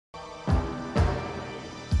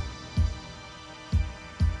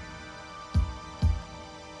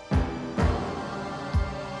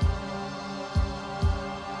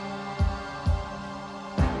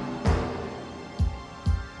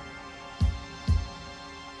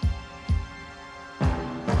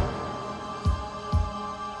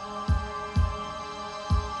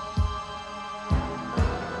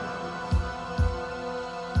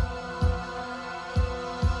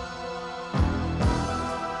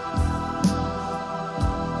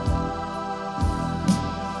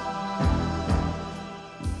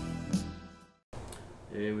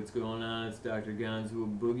Dr.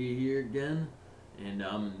 Gonzo Boogie here again, and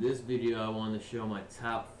in this video I want to show my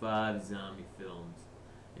top 5 zombie films.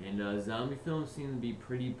 And zombie films seem to be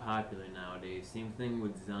pretty popular nowadays. Same thing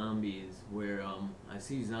with zombies, where I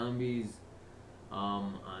see zombies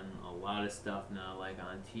on a lot of stuff now, like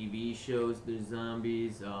on TV shows there's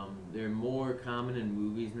zombies. They're more common in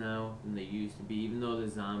movies now than they used to be, even though the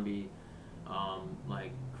zombie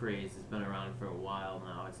like craze has been around for a while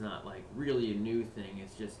now. It's not like really a new thing.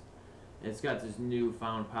 It's got this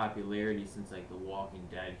newfound popularity since like The Walking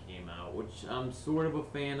Dead came out, which I'm sort of a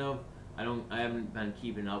fan of. I haven't been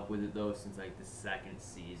keeping up with it though since like the second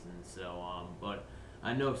season. So but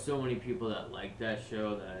I know so many people that like that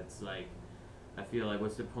show that it's like I feel like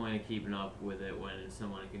what's the point of keeping up with it when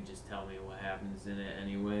someone can just tell me what happens in it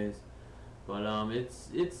anyways. But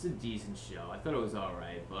it's a decent show. I thought it was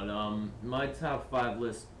alright. But my top 5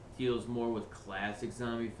 list deals more with classic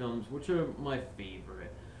zombie films, which are my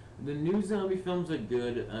favorite. The new zombie films are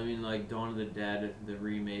good. I mean, like Dawn of the Dead, the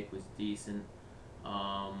remake was decent.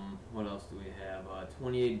 What else do we have?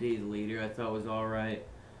 28 Days Later I thought was alright.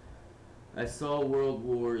 I saw World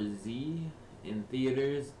War Z in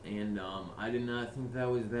theaters, and I did not think that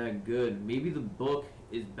was that good. Maybe the book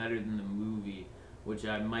is better than the movie, which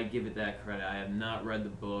I might give it that credit. I have not read the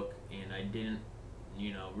book, and I didn't,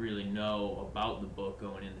 really know about the book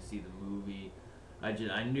going in to see the movie.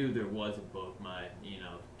 I knew there was a book.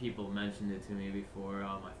 People mentioned it to me before,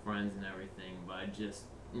 my friends and everything, but I just,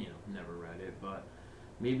 never read it. But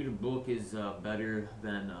maybe the book is better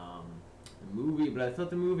than the movie, but I thought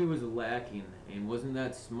the movie was lacking and wasn't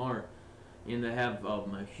that smart. And they have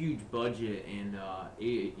a huge budget and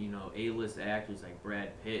A-list actors like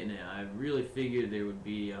Brad Pitt in it. I really figured there would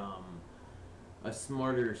be a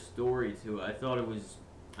smarter story to it.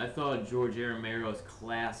 I thought George A. Romero's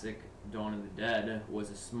classic Dawn of the Dead was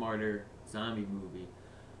a smarter zombie movie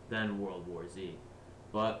than World War Z.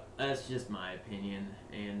 But that's just my opinion,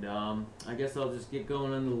 and I guess I'll just get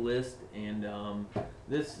going on the list. And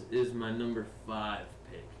this is my number 5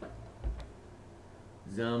 pick,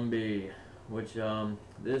 Zombie, which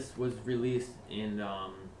this was released in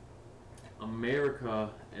America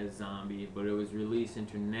as Zombie, but it was released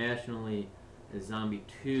internationally as Zombie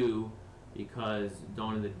 2 because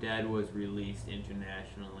Dawn of the Dead was released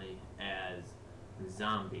internationally as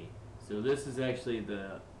Zombie. So this is actually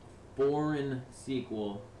the foreign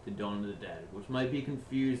sequel to Dawn of the Dead, which might be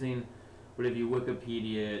confusing, but if you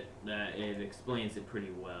Wikipedia it, it explains it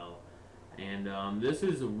pretty well. And this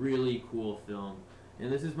is a really cool film. And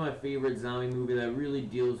this is my favorite zombie movie that really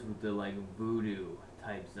deals with the like voodoo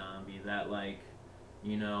type zombie that like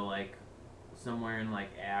somewhere in like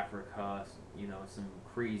Africa, some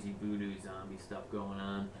crazy voodoo zombie stuff going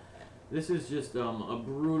on. This is just a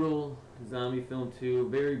brutal zombie film too,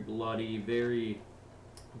 very bloody, very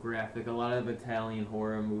graphic. A lot of Italian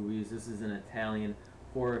horror movies. This is an Italian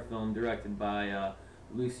horror film directed by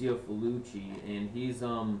Lucio Fulci, and he's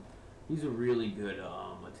a really good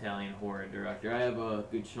Italian horror director. I have a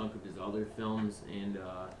good chunk of his other films, and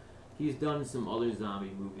he's done some other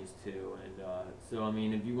zombie movies too. And so, I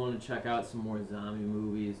mean, if you want to check out some more zombie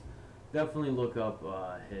movies, definitely look up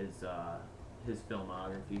his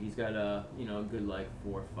filmography. He's got a good like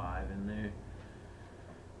 4 or 5 in there.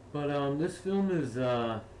 But this film is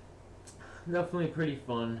definitely pretty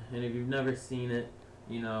fun, and if you've never seen it,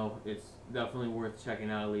 it's definitely worth checking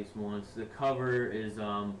out at least once. The cover is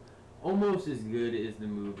almost as good as the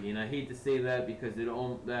movie, and I hate to say that because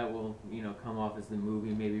that will come off as the movie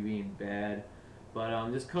maybe being bad, but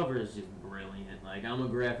this cover is just brilliant. Like, I'm a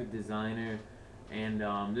graphic designer, and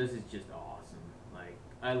this is just awesome. Like,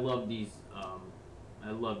 I love these I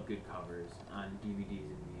love good covers on DVDs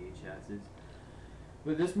and VHSs.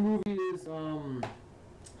 But this movie is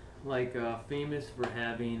famous for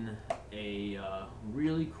having a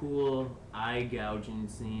really cool eye gouging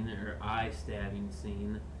scene or eye stabbing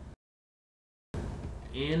scene.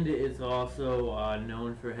 And it's also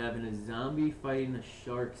known for having a zombie fighting a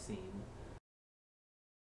shark scene,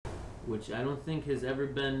 which I don't think has ever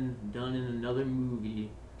been done in another movie,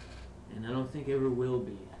 and I don't think ever will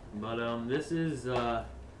be. But this is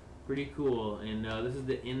pretty cool, and this is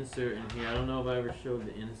the insert in here. I don't know if I ever showed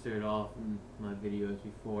the insert off in my videos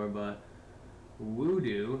before, but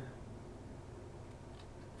Voodoo,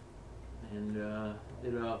 and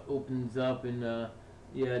it opens up and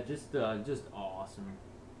yeah, just awesome.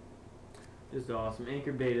 Just awesome.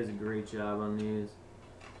 Anchor Bay does a great job on these.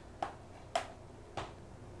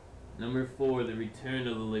 Number 4, The Return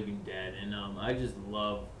of the Living Dead. And I just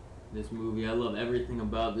love this movie. I love everything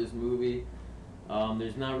about this movie.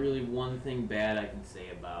 There's not really one thing bad I can say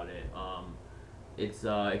about it. It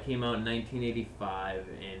came out in 1985,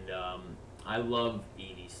 and I love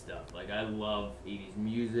 80s stuff. Like, I love 80s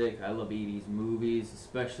music. I love 80s movies,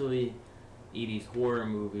 especially 80s horror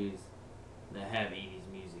movies that have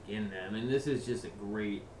 80s music in them. And this is just a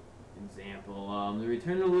great example. The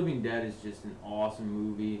Return of the Living Dead is just an awesome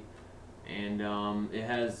movie. And it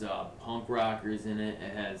has punk rockers in it.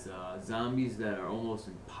 It has zombies that are almost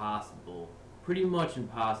impossible, pretty much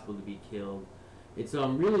impossible to be killed. It's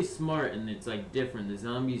really smart, and it's like different. The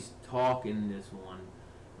zombies talk in this one.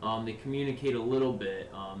 They communicate a little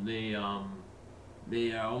bit. They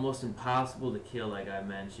are almost impossible to kill, like I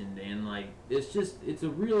mentioned, and like it's a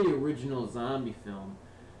really original zombie film,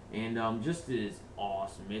 and just is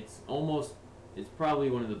awesome. It's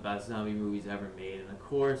probably one of the best zombie movies ever made, and of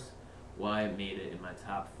course, why it made it in my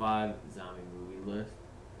top 5 zombie movie list.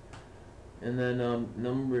 And then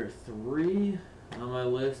number 3 on my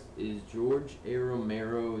list is George A.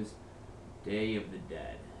 Romero's Day of the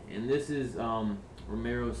Dead. And this is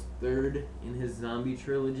Romero's 3rd in his zombie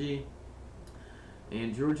trilogy.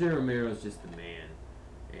 And George A. Romero is just the man.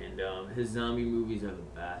 And his zombie movies are the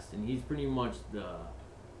best. And he's pretty much the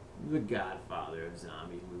godfather of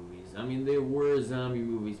zombie movies. I mean, there were zombie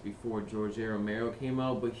movies before George A. Romero came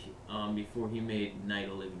out, but before he made Night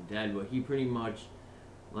of the Living Dead, but he pretty much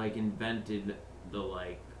like invented the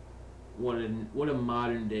like what a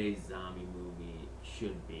modern day zombie movie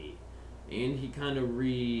should be. And he kind of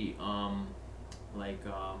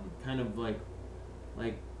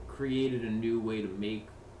created a new way to make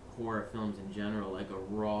horror films in general, like a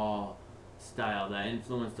raw style that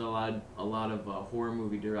influenced a lot of horror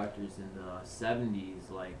movie directors in the 70s,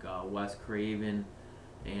 like Wes Craven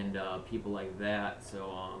and people like that.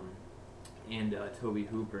 So and Tobe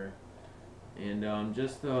Hooper, and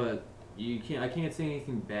I can't say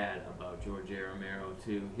anything bad about George A. Romero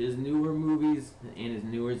too. His newer movies and his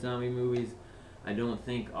newer zombie movies, I don't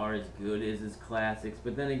think are as good as his classics.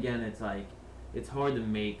 But then again, it's like it's hard to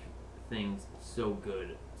make things so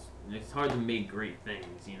good. It's hard to make great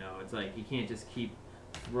things, you know. It's like you can't just keep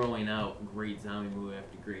throwing out great zombie movie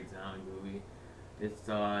after great zombie movie. It's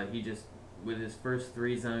he just with his first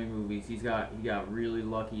 3 zombie movies, he got really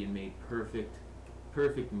lucky and made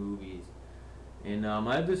perfect movies. And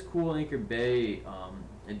I have this cool Anchor Bay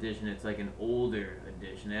edition. It's like an older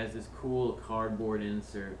edition. It has this cool cardboard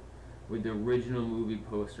insert with the original movie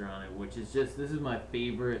poster on it, which is just, this is my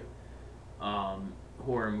favorite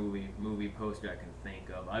horror movie poster I can think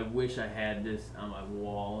of. I wish I had this on my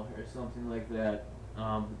wall or something like that.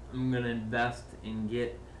 I'm gonna invest and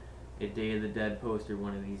get a Day of the Dead poster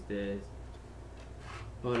one of these days.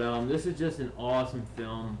 But this is just an awesome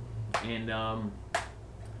film, and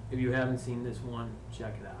if you haven't seen this one,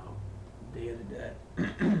 check it out. Day of the Dead.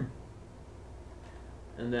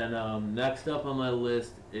 And then next up on my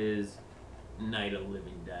list is Night of the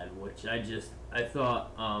Living Dead, which I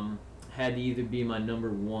thought had to either be my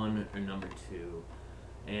number 1 or number 2.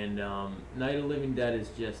 And Night of the Living Dead is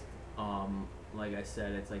just, like I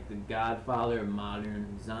said, it's like the godfather of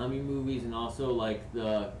modern zombie movies, and also like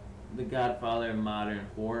the godfather of modern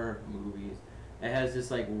horror movies. It has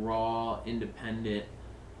this like raw, independent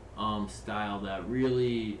style that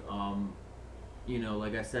really, you know,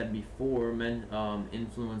 like I said before,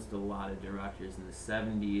 influenced a lot of directors in the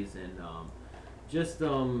 70s, and just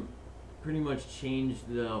pretty much changed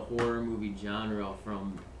the horror movie genre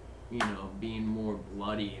from, you know, being more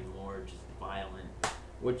bloody and more just violent,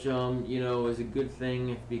 which you know, is a good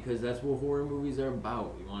thing, because that's what horror movies are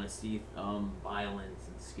about. We want to see violence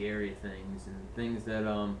and scary things, and things that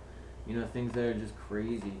you know, things that are just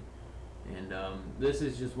crazy. And this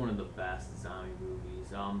is just one of the best zombie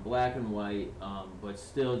movies. Black and white, but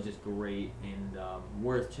still just great, and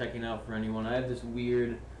worth checking out for anyone. I have this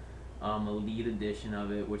weird Elite edition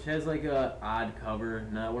of it, which has like a odd cover,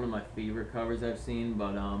 not one of my favorite covers I've seen,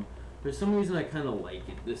 but for some reason I kind of like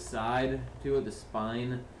it. The side to it, the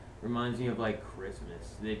spine, reminds me of like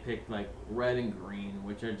Christmas. They picked like red and green,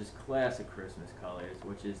 which are just classic Christmas colors,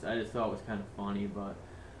 which is, I just thought was kind of funny, but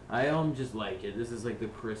I just like it. This is like the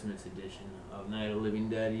Christmas edition of Night of the Living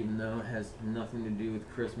Dead, even though it has nothing to do with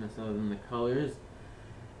Christmas other than the colors.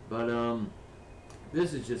 But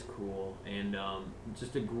this is just cool, and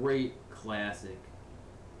just a great classic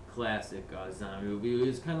zombie movie. It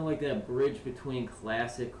was kind of like that bridge between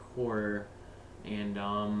classic horror and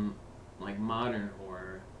like modern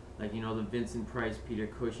horror, like, you know, the Vincent Price, Peter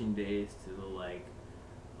Cushing days, to the like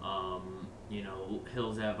you know,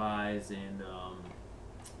 Hills Have Eyes and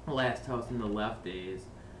Last House on the Left days.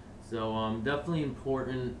 So definitely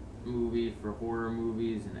important movie for horror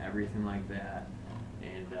movies and everything like that.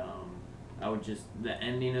 And the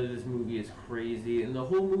ending of this movie is crazy, and the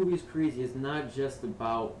whole movie is crazy. It's not just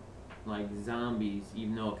about like zombies,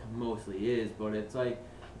 even though it mostly is, but it's like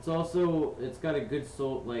it's also it's got a good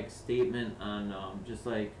statement on just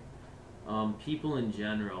like people in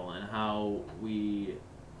general and how we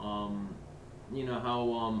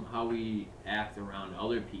how we act around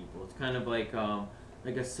other people. It's kind of like a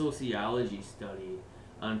sociology study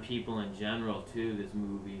on people in general too. This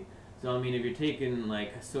movie. So I mean, if you're taking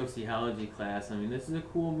like a sociology class, I mean, this is a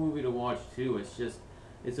cool movie to watch too.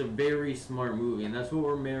 It's a very smart movie, and that's what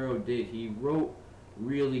Romero did. He wrote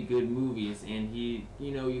really good movies, and you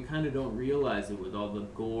kind of don't realize it with all the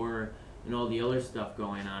gore and all the other stuff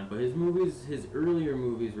going on. But his earlier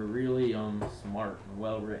movies were really smart and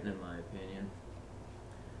well written, in my opinion.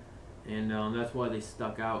 And that's why they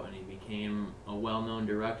stuck out, and he became a well-known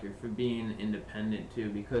director for being independent too.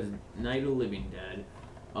 Because Night of the Living Dead,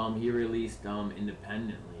 he released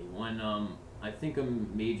independently. When I think a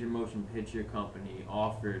major motion picture company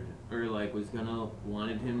offered or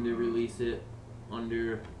wanted him to release it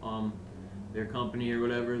under their company or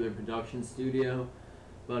whatever, their production studio,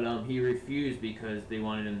 but he refused because they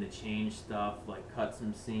wanted him to change stuff, like cut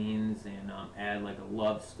some scenes and add like a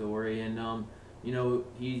love story, and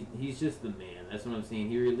he's just the man. That's what I'm saying.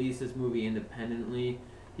 He released this movie independently.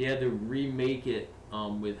 He had to remake it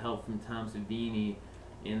with help from Tom Savini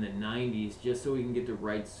in the 90s just so he can get the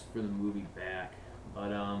rights for the movie back.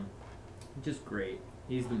 But just great.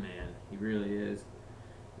 He's the man. He really is.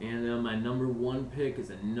 And my number one pick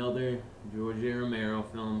is another George A. Romero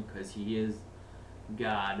film, because he is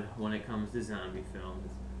God when it comes to zombie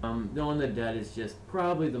films. Dawn of the Dead is just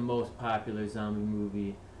probably the most popular zombie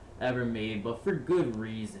movie ever made, but for good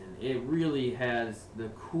reason. It really has the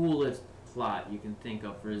coolest plot you can think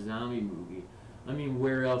of for a zombie movie. I mean,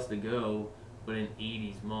 where else to go but an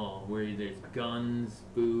 80s mall where there's guns,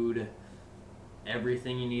 food,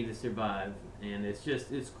 everything you need to survive. And it's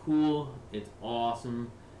cool, it's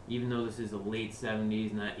awesome, even though this is a late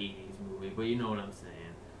 70s, not 80s movie, but you know what I'm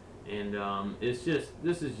saying. And this is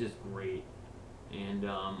just great. And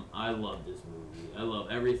I love this movie. I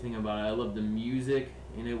love everything about it. I love the music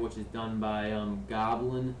in it, which is done by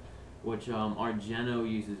Goblin, which Argento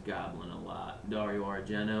uses Goblin a lot, Dario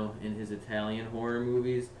Argento, in his Italian horror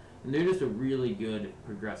movies. And they're just a really good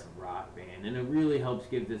progressive rock band, and it really helps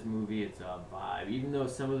give this movie its vibe, even though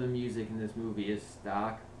some of the music in this movie is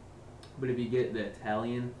stock. But if you get the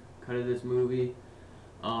Italian cut of this movie,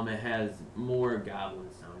 it has more Goblin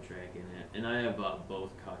soundtrack in it, and I have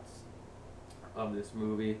both cuts of this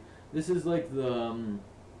movie. This is like the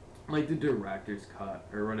director's cut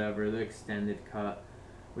or whatever, the extended cut,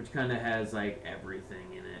 which kind of has like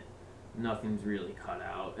everything in it. Nothing's really cut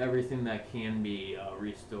out. Everything that can be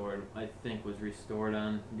restored, I think, was restored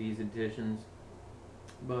on these editions.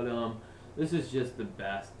 But this is just the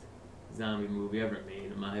best zombie movie ever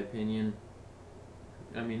made, in my opinion.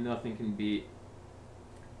 I mean, nothing can beat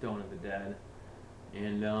Dawn of the Dead.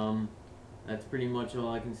 And that's pretty much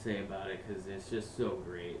all I can say about it, because it's just so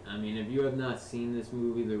great. I mean, if you have not seen this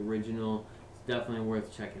movie, the original, it's definitely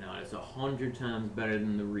worth checking out. It's 100 times better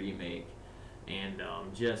than the remake. And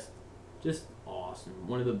just awesome.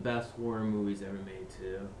 One of the best horror movies ever made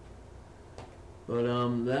too. But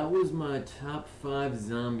that was my top 5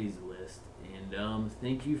 zombies list, and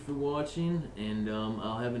thank you for watching, and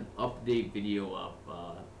I'll have an update video up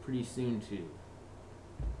pretty soon too.